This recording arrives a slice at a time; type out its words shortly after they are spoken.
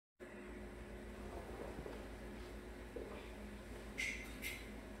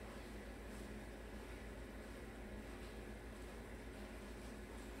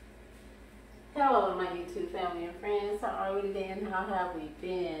family and friends. How are we today and how have we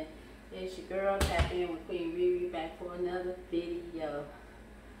been? It's your girl, Tap In with Queen Riri, back for another video.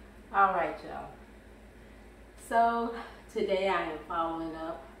 Alright, y'all. So, today I am following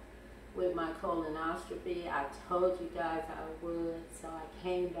up with my colonoscopy. I told you guys I would, so I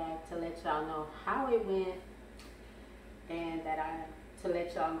came back to let y'all know how it went and to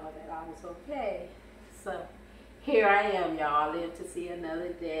let y'all know that I was okay. So, here I am, y'all. I live to see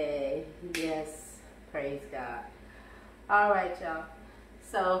another day. Yes, praise God. Alright, y'all.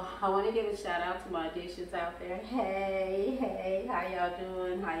 So, I want to give a shout out to my auditions out there. Hey, how y'all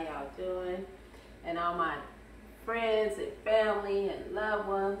doing? How y'all doing? And all my friends and family and loved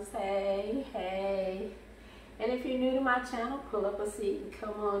ones, hey. And if you're new to my channel, pull up a seat and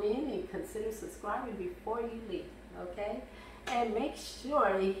come on in and consider subscribing before you leave, okay? And make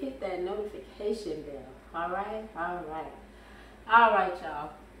sure you hit that notification bell. Alright, y'all.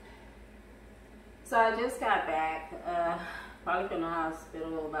 So I just got back, probably from the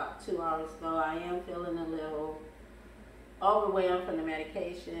hospital about 2 hours ago. I am feeling a little overwhelmed from the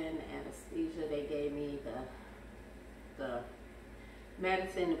medication, anesthesia. They gave me the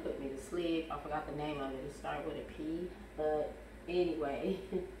medicine to put me to sleep. I forgot the name of it. It started with a P, but anyway,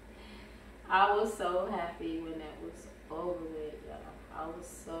 I was so happy when that was over with, y'all. I was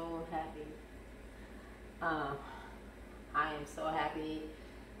so happy. I am so happy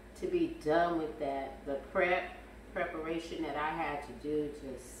to be done with that. The preparation that I had to do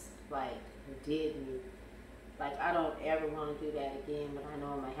just like did me. Like, I don't ever want to do that again, but I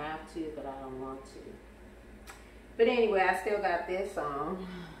know I'm going to have to, but I don't want to. But anyway, I still got this on.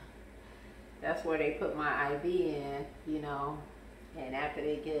 That's where they put my IV in, you know. And after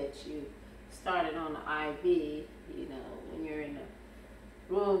they get you started on the IV, you know, when you're in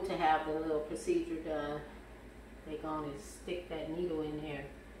the room to have the little procedure done, they're going to stick that needle in there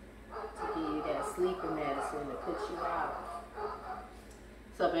to give you that sleeping medicine to put you out.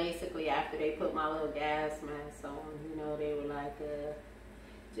 So basically, after they put my little gas mask on, you know, they were like,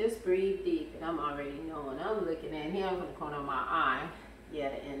 just breathe deep. And I'm already knowing. I'm looking at him from the corner of my eye. Yeah,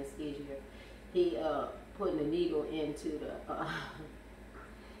 the anesthesia. He putting the needle into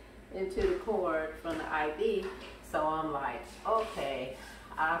the cord from the IV. So I'm like, okay,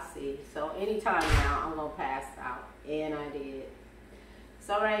 I see. So anytime now, I'm going to pass out. And I did.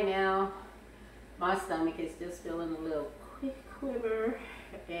 So right now, my stomach is just feeling a little quiver.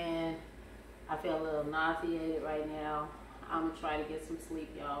 And I feel a little nauseated right now. I'm going to try to get some sleep,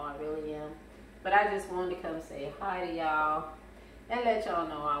 y'all. I really am. But I just wanted to come say hi to y'all and let y'all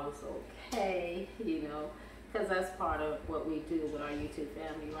know I was okay, you know, because that's part of what we do with our YouTube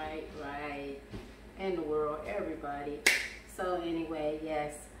family, right? And the world, everybody. So anyway,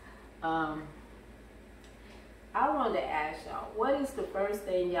 yes. I wanted to ask y'all, what is the first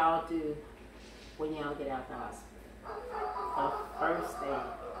thing y'all do when y'all get out the hospital? The first thing.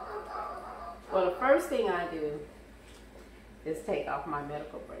 Well, the first thing I do is take off my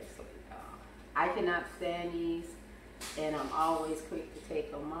medical bracelet, y'all. I cannot stand these, and I'm always quick to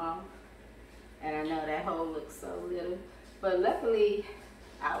take them off. And I know that hole looks so little, but luckily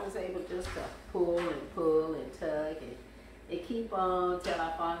I was able just to pull and tug and keep on till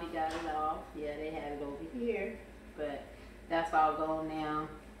I finally got it off. Yeah, they had it over here, but that's all gone now.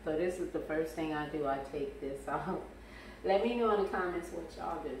 So this is the first thing I do. I take this off. Let me know in the comments what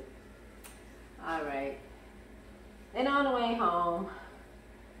y'all do. Alright. And on the way home,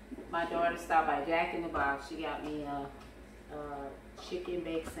 my daughter stopped by Jack in the Box. She got me a chicken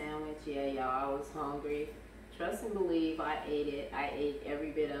baked sandwich. Yeah, y'all, I was hungry. Trust and believe, I ate it. I ate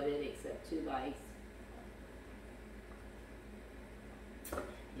every bit of it except 2 bites.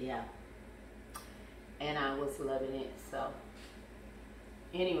 Yeah. And I was loving it. So,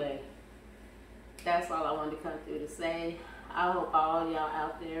 anyway, that's all I wanted to come through to say. I hope all y'all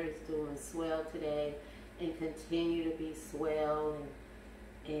out there is doing swell today and continue to be swell,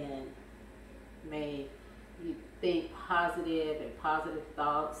 and may you think positive and positive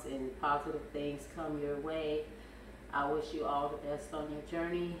thoughts and positive things come your way. I wish you all the best on your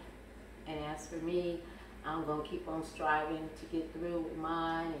journey. And as for me, I'm going to keep on striving to get through with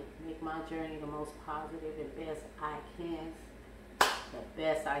mine and make my journey the most positive and best I can. The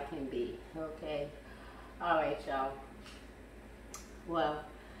best I can be, okay? Alright, y'all. Well,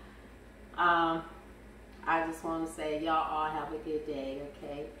 I just want to say y'all all have a good day,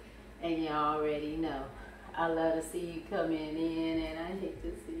 okay? And y'all already know I love to see you coming in, and I hate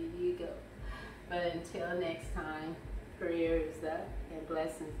to see you go. But until next time, prayers up and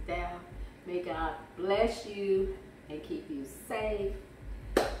blessings down. May God bless you and keep you safe,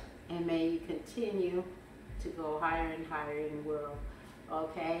 and may you continue to go higher and higher in the world,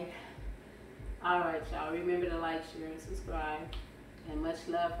 okay? Alright, y'all. Remember to like, share, and subscribe. And much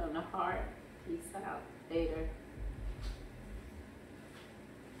love from the heart. Peace out. Later.